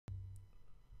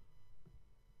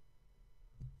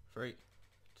Three,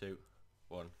 two,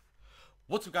 one.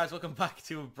 What's up, guys? Welcome back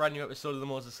to a brand new episode of the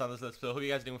Moses Sanders Let's Play. Hope you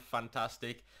guys are doing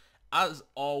fantastic, as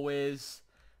always.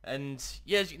 And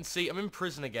yeah, as you can see, I'm in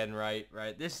prison again. Right.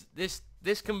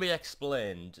 This can be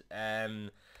explained.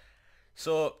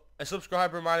 So a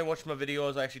subscriber of mine watched my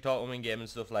videos. I actually talked to him in game and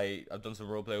stuff. Like, I've done some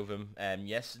roleplay with him.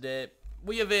 Yesterday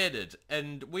we evaded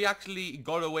and we actually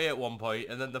got away at one point,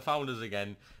 and then they found us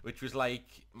again, which was like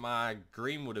my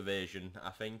Greenwood evasion,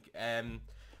 I think.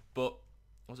 But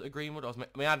was it a Greenwood? Or was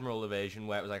my Admiral evasion,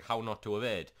 where it was like how not to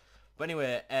evade. But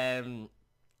anyway,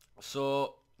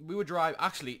 so we would drive.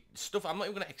 Actually, stuff. I'm not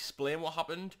even gonna explain what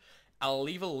happened. I'll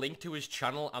leave a link to his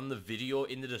channel and the video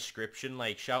in the description.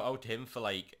 Like, shout out to him for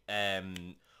like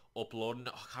uploading.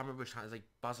 Oh, I can't remember which. It's like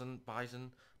Bison.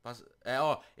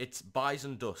 Oh, it's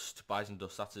Bizzon Dust. Bizzon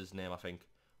Dust. That's his name, I think.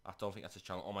 I don't think that's his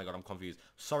channel. Oh my god, I'm confused.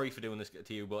 Sorry for doing this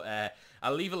to you, but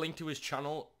I'll leave a link to his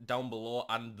channel down below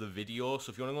and the video.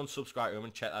 So if you want to go and subscribe to him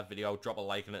and check that video out, drop a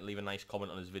like on it, leave a nice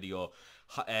comment on his video.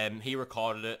 He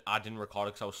recorded it. I didn't record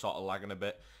it because I was sort of lagging a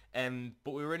bit.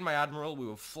 But we were in my Admiral. We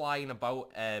were flying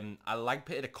about. I lag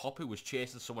pitted a cop who was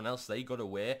chasing someone else. They got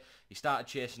away. He started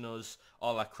chasing us.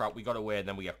 All that crap. We got away, and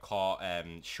then we got caught,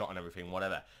 shot and everything,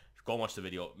 whatever. Go and watch the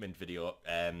video, mint video,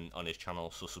 on his channel,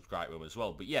 so subscribe to him as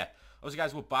well. But yeah, obviously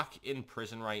guys, we're back in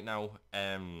prison right now.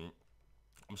 I'm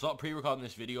sort of pre-recording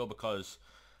this video because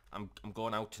I'm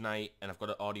going out tonight, and I've got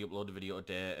to audio upload the video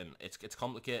today, and it's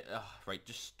complicated. Right,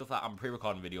 just stuff that I'm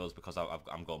pre-recording videos because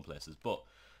I'm going places. But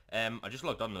I just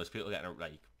logged on, those people getting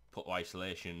like put to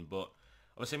isolation. But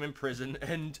obviously I'm in prison,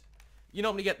 and you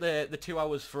normally get the 2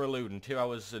 hours for eluding, 2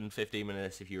 hours and 15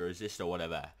 minutes if you resist or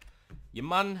whatever. Your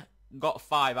man got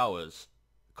 5 hours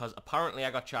because apparently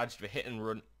I got charged for hit and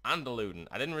run and eluding.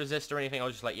 I didn't resist or anything. I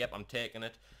was just like, yep, I'm taking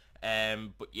it.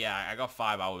 But yeah, I got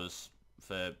 5 hours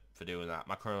for doing that.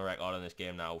 My criminal record in this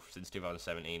game now since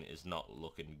 2017 is not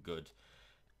looking good.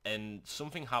 And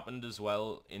something happened as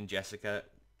well in Jessica,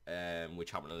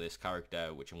 which happened to this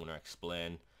character, which I'm going to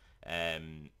explain.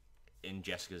 In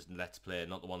Jessica's Let's Play,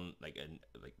 not the one like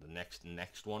the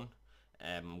next one.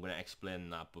 I'm going to explain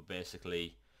that, but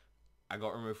basically I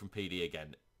got removed from PD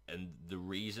again, and the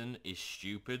reason is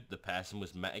stupid. The person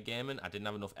was metagaming. I didn't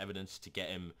have enough evidence to get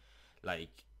him,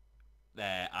 like,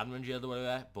 admin jailed or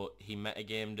whatever, but he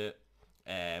metagamed it.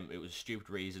 It was a stupid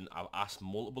reason. I've asked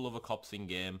multiple other cops in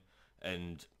game,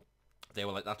 and they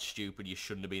were like, that's stupid, you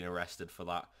shouldn't have been arrested for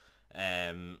that.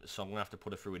 So I'm going to have to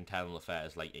put it through internal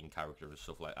affairs, like in character and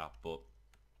stuff like that. But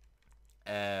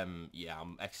yeah,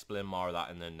 I'm explaining more of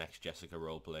that in the next Jessica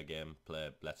roleplay game,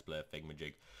 Let's Play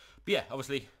Thingamajig. But yeah,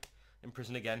 obviously in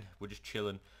prison again. We're just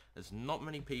chilling. There's not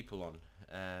many people on.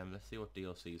 Let's see what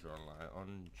DLCs are online.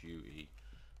 On duty.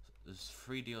 There's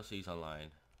 3 DLCs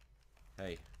online.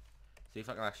 Hey, see if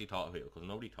I can actually talk to people, because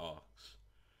nobody talks.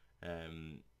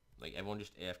 Like, everyone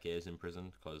just AFKs in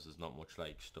prison because there's not much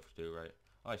like stuff to do, right?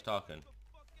 Oh, he's talking.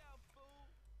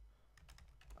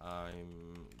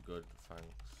 I'm good, thanks.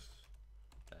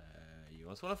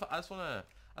 I just wanna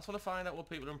find out what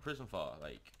people are in prison for.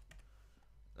 Like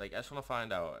I just wanna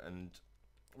find out. And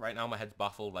right now my head's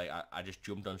baffled. Like, I just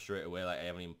jumped on straight away. Like, I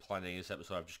haven't even planned any of this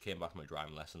episode. I've just came back from my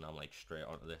driving lesson. I'm like straight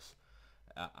onto this.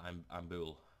 I'm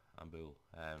Bull.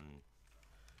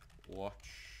 What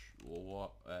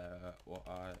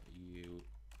are you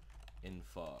in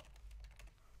for?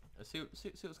 Let's see what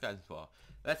this guy's in for.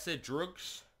 Let's say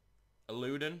drugs,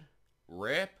 eluding,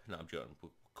 rape. No, I'm joking.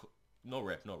 No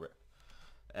rape.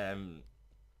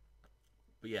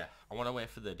 But yeah, I want to wait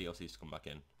for the DLCs to come back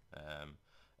in.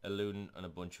 Eluding and a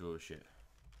bunch of other shit.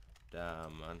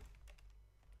 Damn, man.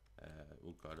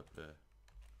 Oh god, up there.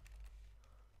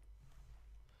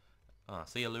 Ah,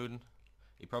 see, eluding.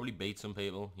 He probably beat some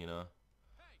people, you know.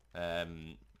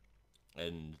 And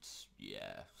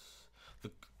yeah,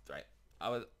 right.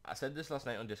 I said this last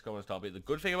night on Discord on this topic. The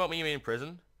good thing about me being in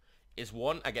prison is,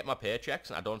 one, I get my paychecks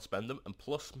and I don't spend them, and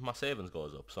plus my savings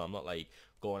goes up, so I'm not like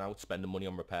going out spending money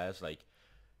on repairs, like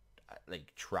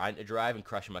trying to drive and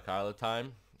crashing my car all the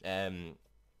time.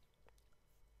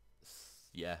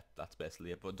 Yeah, that's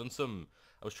basically it. But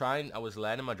I was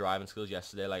learning my driving skills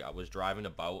yesterday. Like, I was driving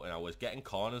about and I was getting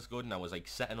corners good, and I was like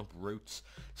setting up routes,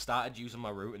 started using my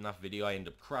route in that video. I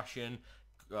ended up crashing.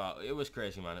 It was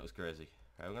crazy, man. It was crazy.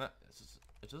 Right,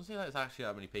 it doesn't seem like there's actually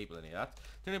that many people in here. That's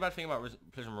the only bad thing about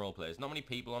prison roleplays. Not many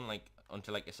people on, like,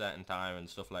 until like a certain time and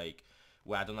stuff, like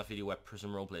where I done that video where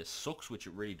prison roleplay sucks, which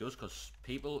it really does, because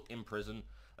people in prison,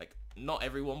 like, not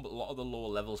everyone, but a lot of the lower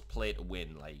levels play to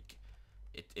win. Like,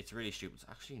 it's really stupid. There's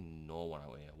actually no one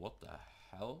out here. What the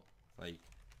hell? Like,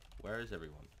 where is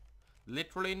everyone?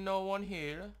 Literally no one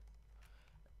here.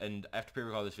 and I have to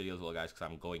pre-record this video as well, guys, because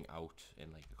I'm going out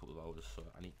in like a couple of hours. So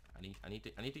I need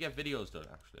to get videos done.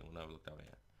 Actually, I'm gonna have a look down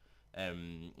here.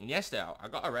 And yesterday I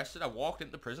got arrested. I walked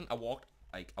into prison. I walked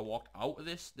out of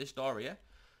this door here.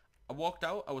 I walked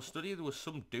out. I was studying. There was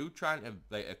some dude trying to,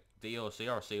 like, a DOC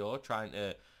or a CO trying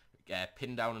to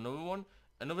pin down another one.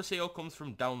 Another CO comes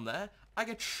from down there. I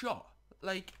get shot.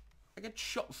 Like, I get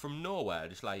shot from nowhere.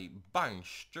 Just like bang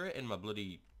straight in my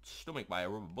bloody stomach by a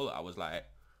rubber bullet. I was like,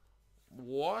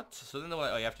 what? So then they were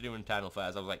like, oh, you have to do internal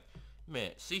affairs. I was like,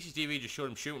 mate, CCTV just showed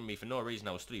him shooting me for no reason.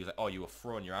 I was studying. He was like, oh, you were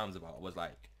throwing your arms about. I was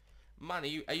like, man,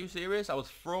 are you serious? I was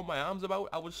throwing my arms about.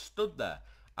 I was stood there.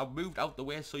 I moved out the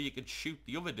way so you could shoot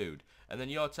the other dude, and then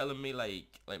you're telling me like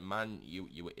man,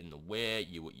 you were in the way.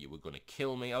 You were gonna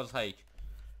kill me. I was like,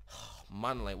 oh,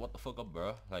 man, like what the fuck up,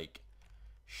 bro? Like,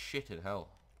 shit in hell.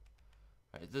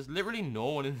 Right, there's literally no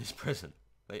one in this prison.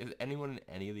 Like, is anyone in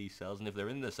any of these cells? And if they're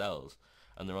in the cells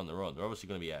and they're on their own, they're obviously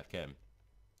gonna be AFK.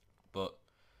 But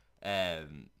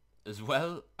as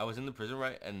well, I was in the prison,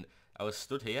 right, and I was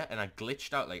stood here and I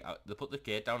glitched out. Like, they put the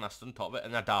gate down, I stood on top of it,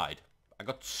 and I died. I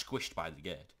got squished by the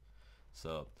gate.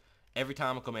 So every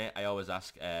time I come here, I always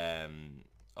ask,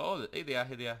 oh, here they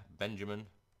are, Benjamin,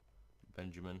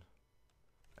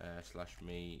 slash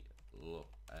me, look,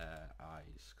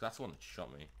 eyes. 'Cause that's the one that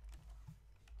shot me.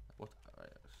 What?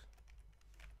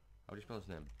 How do you spell his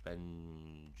name?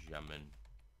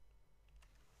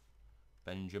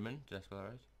 Benjamin, did I spell that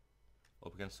right?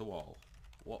 Up against the wall.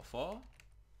 What for?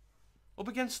 Up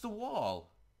against the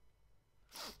wall?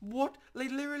 What?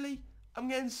 Like, literally, I'm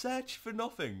getting searched for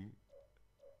nothing.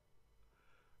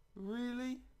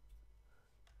 Really?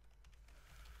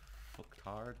 Fucked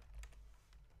hard.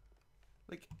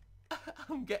 Like,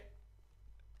 I'm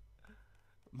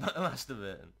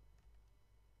masturbating.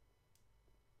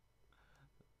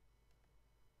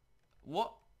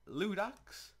 What?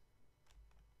 Ludax?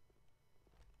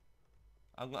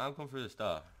 I'm coming through the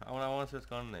door. I want to see what's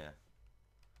going on there.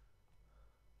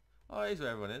 Oh, here's where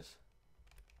everyone is.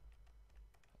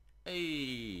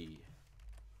 Hey,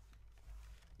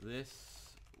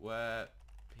 this where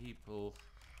people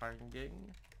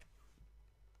hanging.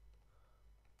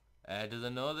 Do they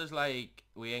know there's like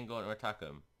we ain't going to attack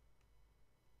them?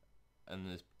 And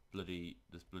there's bloody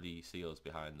seals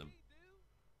behind them.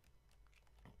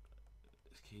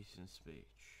 It's Keaton speech.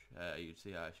 You'd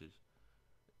see Ashes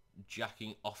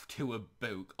jacking off to a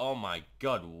book. Oh my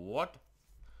god, what?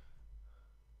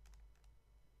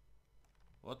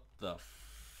 What the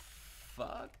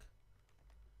fuck?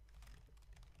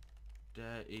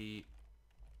 Dirty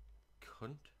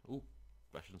cunt. Ooh,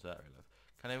 questions that I love.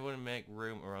 Can everyone make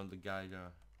room around the guy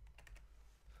now?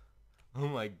 Oh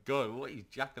my god, what, he's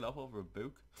jacking off over a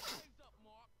book?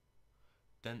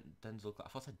 Denzel, I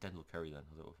thought I said Denzel Curry then. I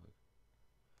was like, what the fuck?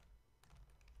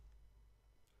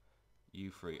 You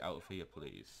three, out of here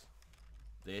please.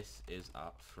 This is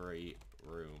a free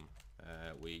room.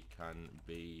 We can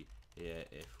be here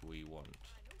if we want.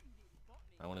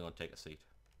 I want to go and take a seat.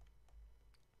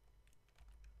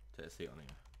 Take a seat on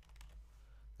here.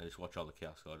 And just watch all the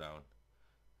chaos go down.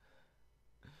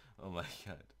 Oh my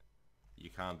god. You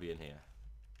can't be in here.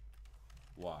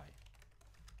 Why?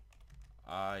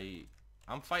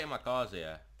 I'm fighting my cause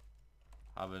here.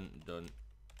 Haven't done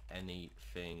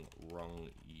anything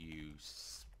wrong, you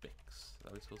spicks.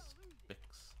 That was supposed to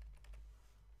spicks.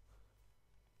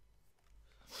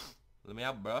 Let me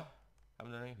out, bro.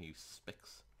 Haven't done anything, you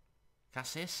spicks. Can I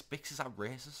say spicks? Is that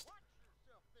racist?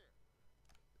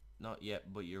 Not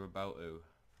yet, but you're about to.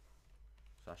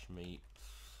 Slash me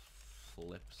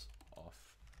flips off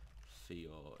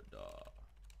Theodore.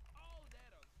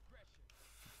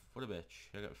 What a bitch.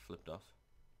 I got flipped off.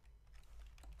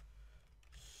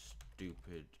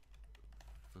 Stupid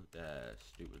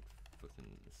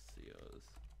fucking CEOs.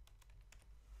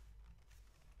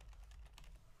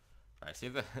 Right, see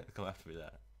if they come after me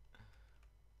there.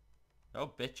 They're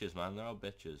all bitches, man. They're all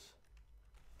bitches.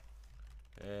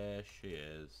 There she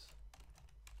is.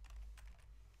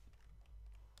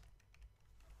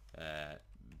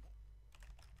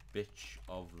 Bitch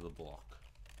of the block.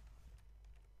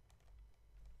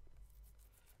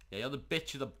 Yeah, you're the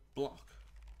bitch of the block.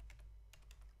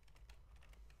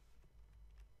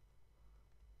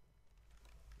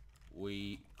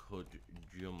 We could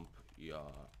jump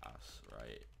your ass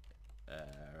right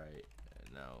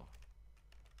now.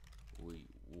 We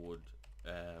would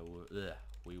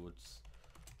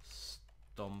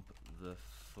stomp the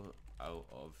foot out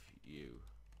of you.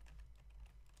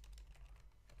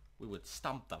 We would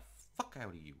stomp the fuck out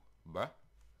of you, bruh.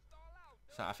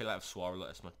 So I feel like I've swore a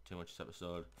lot too much this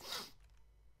episode.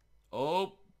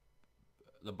 Oh,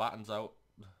 the batten's out.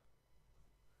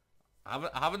 I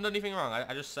haven't done anything wrong.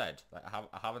 I just said like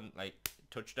I haven't like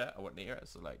touched it. I wasn't near it.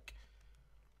 So like,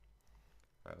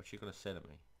 right, what's she gonna say to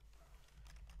me?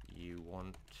 You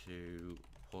want to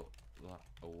put that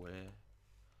away?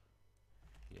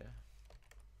 Yeah.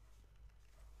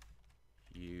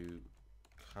 You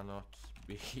cannot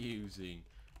be using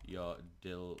your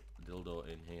dildo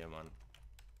in here, man.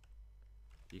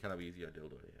 You cannot be using your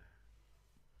dildo here.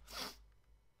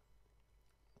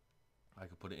 I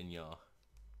could put it in your...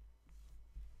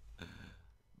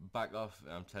 Back off,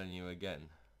 I'm telling you again.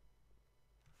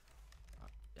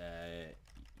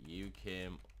 You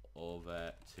came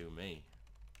over to me.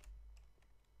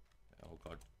 Oh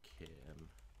god, Kim.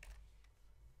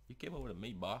 You came over to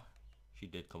me, boy. She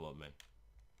did come over to me.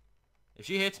 If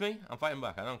she hits me, I'm fighting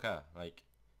back. I don't care. Like,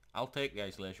 I'll take the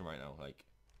isolation right now. Like,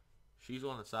 she's the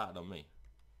one that started on me.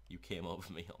 You came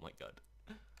over me. Oh my god.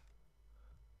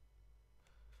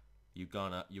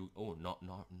 Oh,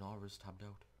 Nora's tabbed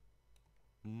out.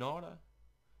 Nora?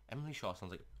 Emily Shaw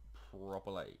sounds like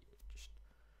proper, like, just,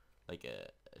 like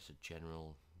it's a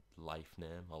general life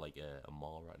name, or like a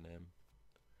Mora name.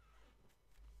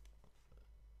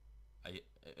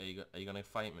 Are you gonna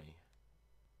fight me?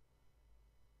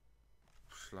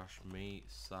 Slash me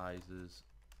sizes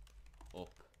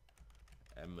up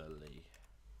Emily.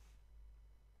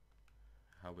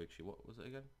 How big she? What was it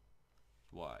again?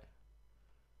 Why?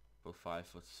 About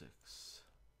 5'6".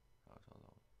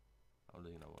 I don't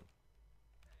think that one.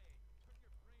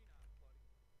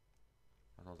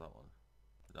 I thought that one.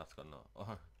 That's got no.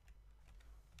 Oh.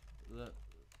 The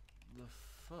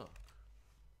fuck.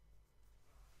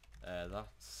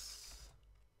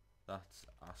 That's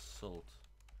assault.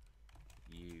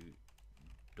 You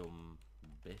dumb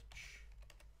bitch.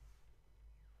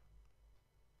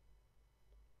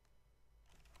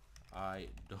 I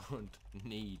don't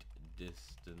need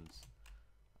distance.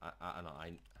 I know.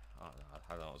 I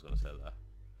don't know what I was gonna say there.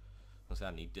 I was gonna say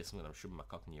I need distance when I'm shoving my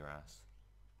cock in your ass.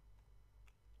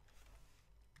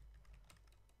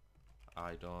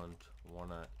 I don't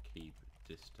wanna keep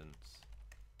distance.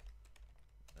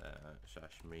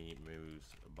 Shashmi moves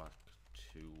back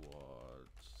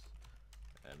towards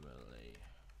Emily.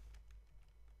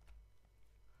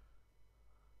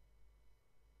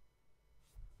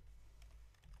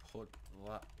 Put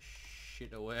that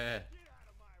shit away.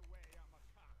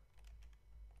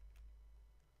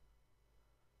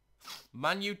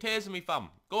 Man, you taser me, fam.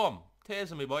 Go on,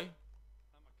 taser me, boy. I'm a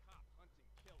cop hunting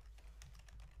killers.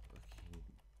 Fucking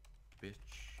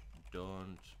bitch,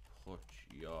 don't put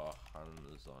your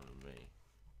hands on me.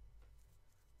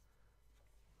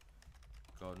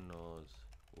 God knows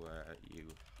where you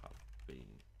have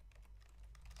been,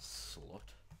 slut.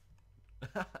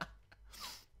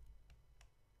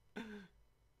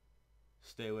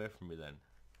 Stay away from me then.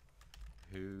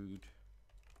 Who'd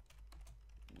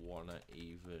wanna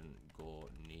even go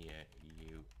near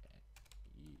you?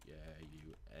 Yeah,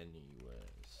 you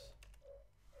anyways.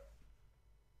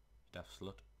 Daft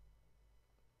slut.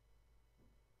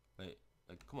 Like,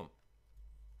 come on.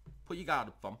 Put your guard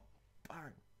up, fam.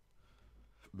 Bang.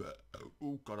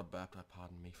 Oh god, I burped.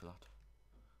 Pardon me for that.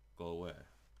 Go away.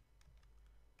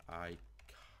 I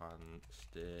can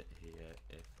stay here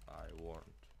if I want.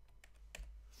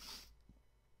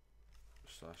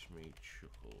 Slash me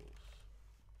chuckles.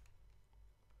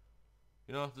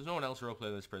 You know, there's no one else roleplaying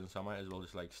in this prison, so I might as well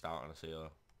just like start on a say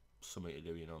something to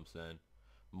do, you know what I'm saying?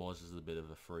 Moses is a bit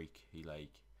of a freak. He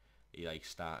likes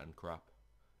starting crap.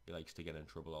 He likes to get in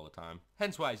trouble all the time.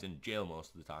 Hence why he's in jail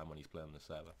most of the time when he's playing the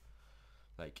server.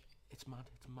 Like, it's mad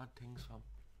things, fam.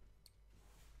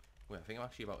 Wait, I think I'm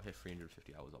actually about to hit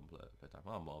 350 hours on playtime.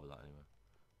 Oh, I'm more over that anyway.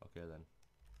 Okay then.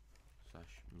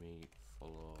 Slash me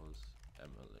follows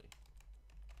Emily.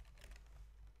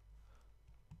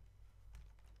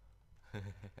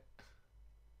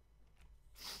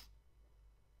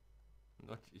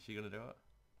 What, is she gonna do it?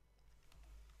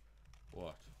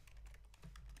 What?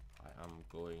 I am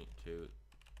going to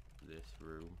this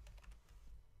room.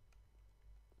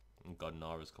 And God,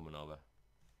 Nora's coming over.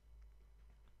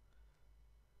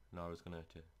 Nora's gonna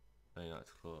hit you. No, no,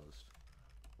 it's closed.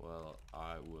 Well,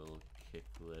 I will kick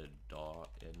the door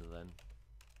in then.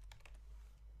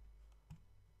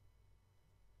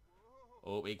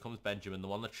 Oh, here comes Benjamin, the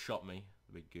one that shot me.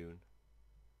 The big goon.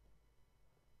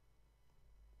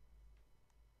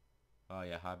 Oh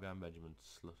yeah, hide behind Benjamin,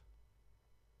 slut.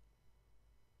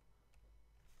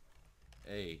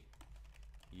 Hey,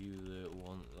 you the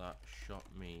one that shot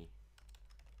me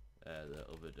the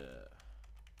other day.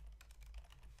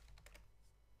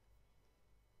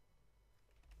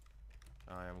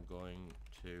 I am going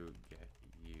to get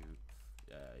you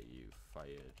you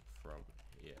fired from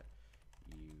here.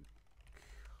 You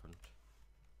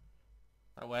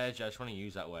wedge. I just want to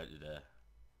use that wedge today.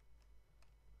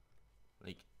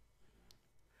 Like,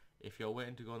 if you're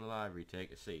waiting to go in the library,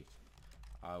 take a seat.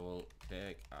 I will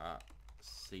take a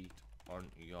seat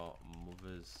on your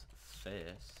mother's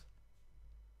face.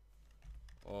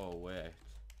 Oh wait,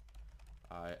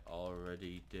 I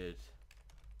already did.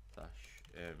 Dash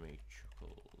Amy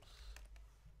chuckles.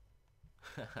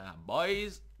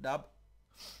 Boys, dab.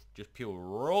 Just pure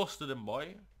roasted him,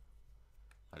 boy.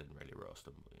 I didn't really roast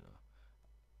him, but you know.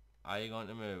 Are you going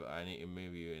to move? I need to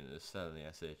move you into the cell in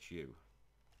the SHU.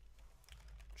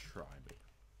 Try me.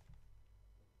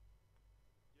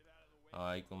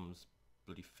 Here comes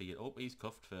bloody feet. Oh, he's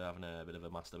cuffed for having a bit of a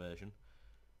masturbation.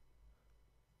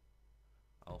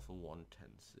 Alpha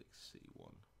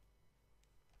 110-6C1.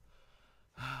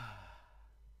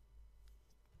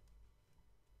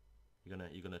 You're gonna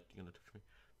touch me.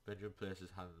 Bedroom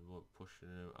places hand pushing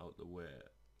him out the way.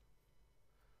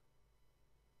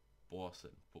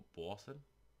 Borson. But Borson?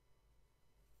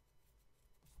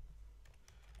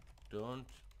 Don't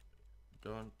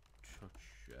touch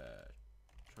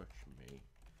me.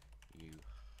 You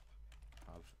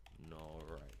have no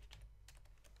right.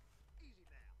 Easy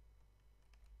now.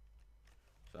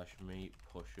 Slash me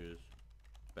pushes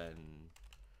Benjamin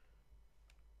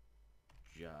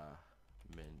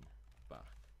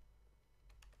back.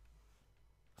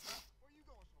 Where you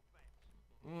going so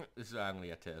fast? This is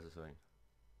angry at Taser something.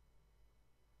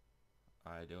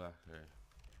 I do actually.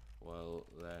 Well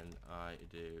then I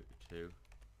do too.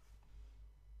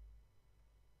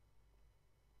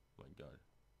 My god.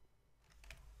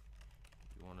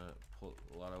 You wanna put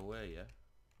a lot away, yeah?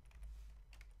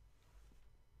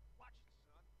 Watch it,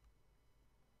 son.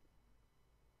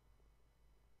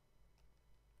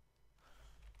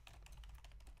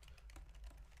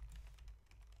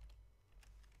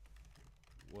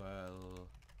 Well,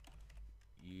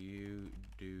 you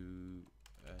do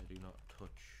not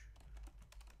touch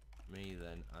me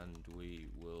then, and we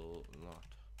will not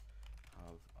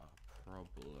have a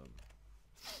problem.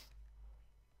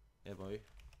 Yeah, boy.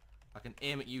 I can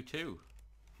aim at you too.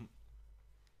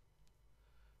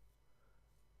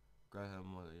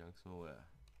 Graham, mother, young somewhere.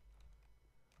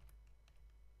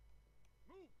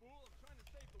 Move, fool! I'm trying to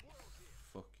save the world here.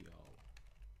 Fuck y'all.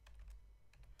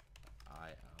 I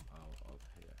am out of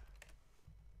here.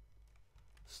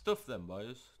 Stuff them,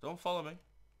 boys. Don't follow me.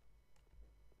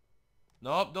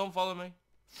 Nope, don't follow me.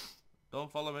 Don't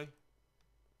follow me.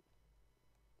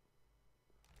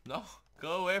 No,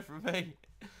 go away from me.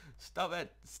 Stop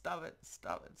it. Stop it.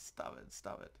 Stop it. Stop it.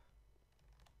 Stop it.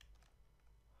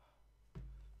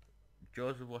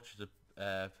 Joseph watches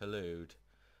a prelude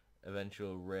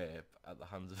eventual rape at the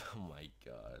hands of... Oh my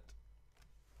god.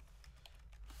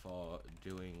 For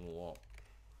doing what?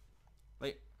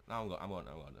 Wait, now I'm going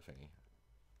to thingy.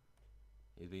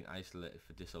 He's been isolated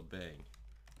for disobeying.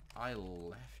 I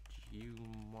left you,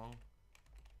 Mong.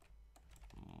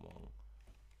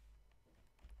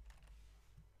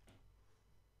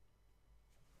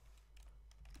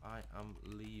 I am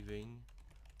leaving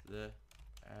the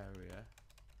area,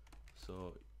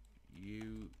 so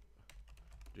you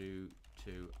do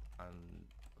too, and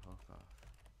fuck off.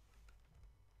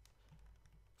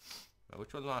 Now,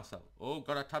 which one's myself? Oh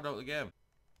god, I tabbed out the game.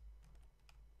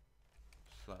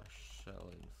 Slash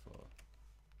selling for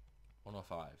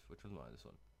 105. Which one's mine? This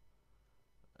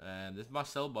one. This is my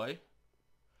cell boy.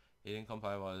 He didn't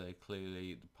comply while they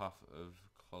clearly the path of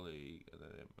colleague and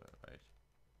then right.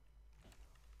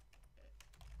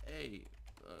 Hey,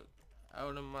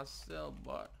 out of my cell,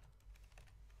 boy.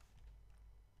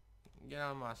 Get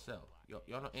out of my cell.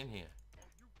 You're not in here.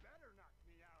 You better knock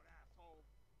me out, asshole.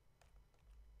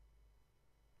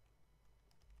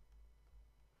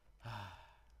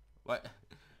 What?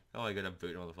 Oh my god, I'm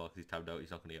booting him on the floor because he's tabbed out. He's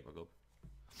not going to get back up.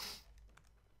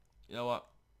 You know what?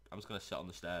 I'm just going to sit on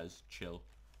the stairs, chill.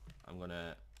 I'm going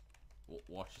to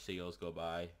watch the seagulls go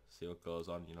by, see what goes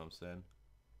on, you know what I'm saying?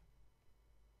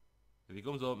 If he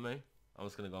comes up me, I'm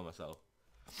just going to go myself.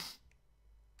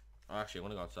 Oh, actually, I'm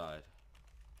going to go outside.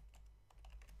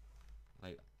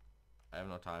 Like, I have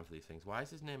no time for these things. Why is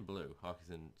his name Blue? Hawk is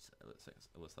in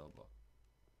cell block.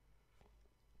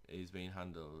 He's being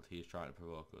handled. He's trying to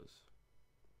provoke us.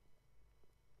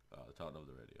 Oh, they're talking over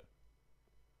the radio.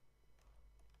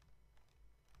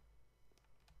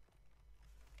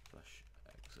 Slash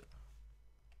exit.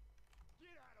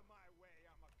 Get out of my way.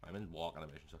 I'm in walk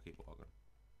animation, so I'll keep walking.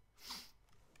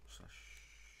 Slash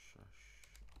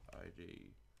ID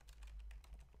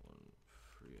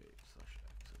 138 slash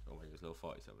exit. Oh my god, it's level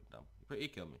 47. Damn. He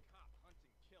killed me. Cop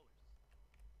hunting killers.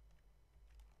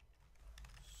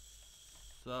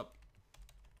 Sup?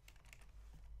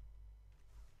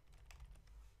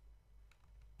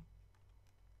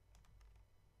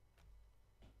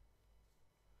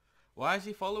 Why is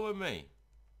he following me?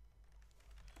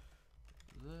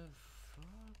 The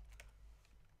fuck?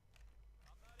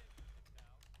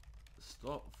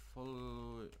 Stop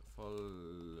following.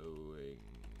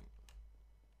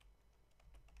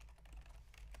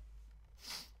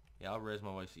 Yeah, I'll raise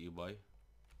my voice at you, boy.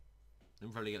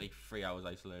 You'll probably get like 3 hours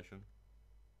isolation.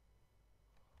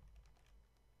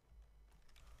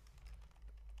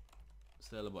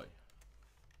 Still a boy.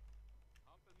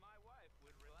 Humping my wife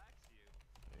would relax you.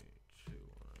 3, 2, 1.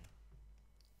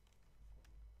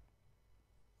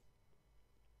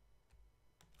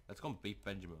 Let's go and beat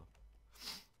Benjamin up.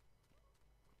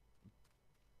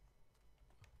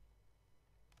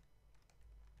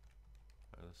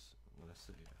 Right, I'm gonna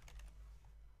sit here.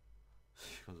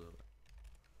 She comes over.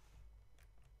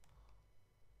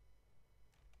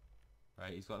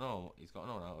 Right, he's got no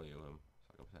one out of you him,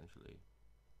 so I could potentially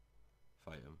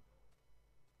fight him.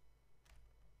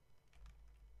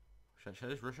 Should I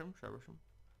just rush him? Should I rush him?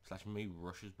 Slash me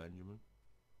rushes Benjamin.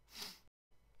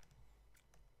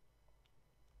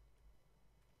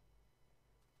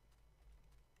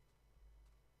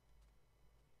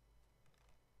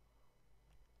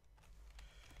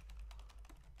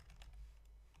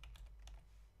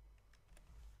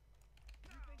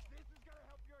 You think this is gonna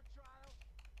help your trial?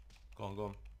 Go on, go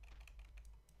on.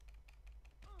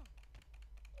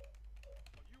 Well,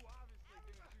 you obviously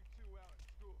didn't do too well at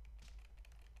school.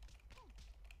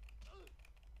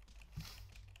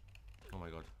 Oh my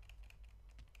god.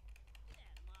 Get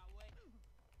out of my way.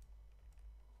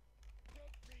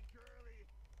 Hit me, girly.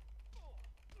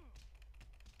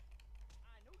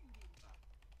 I know you didn't.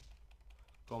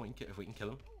 Go on, if we can kill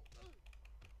him.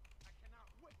 I cannot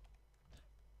wait.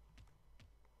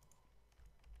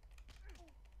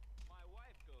 My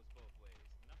wife goes both ways.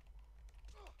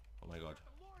 Oh my god.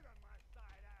 The Lord on my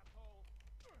side, asshole.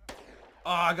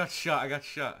 Oh, I got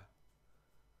shot.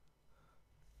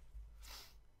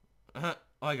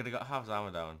 Oh, I got half his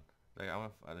armor down. Like,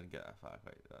 I didn't get that far.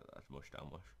 Right, that's mush down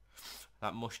mush.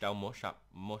 That mush down mush. That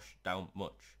mush down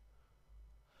much.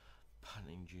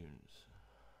 Panning Dunes.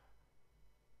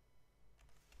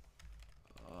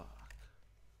 Fuck.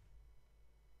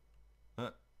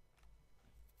 Huh.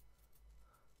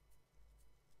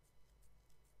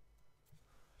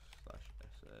 Slash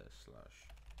SS slash.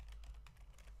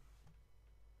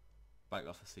 Back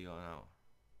off the sea on out.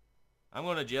 I'm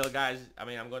going to jail, guys. I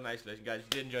mean, I'm going to isolation, guys. If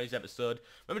you did enjoy this episode,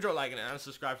 remember to drop a like and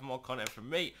subscribe for more content from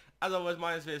me. As always,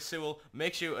 my name is Siwel.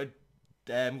 Make sure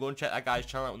to go and check that guy's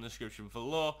channel out in the description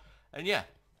below. And yeah,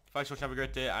 thanks for watching. Have a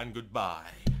great day and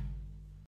goodbye.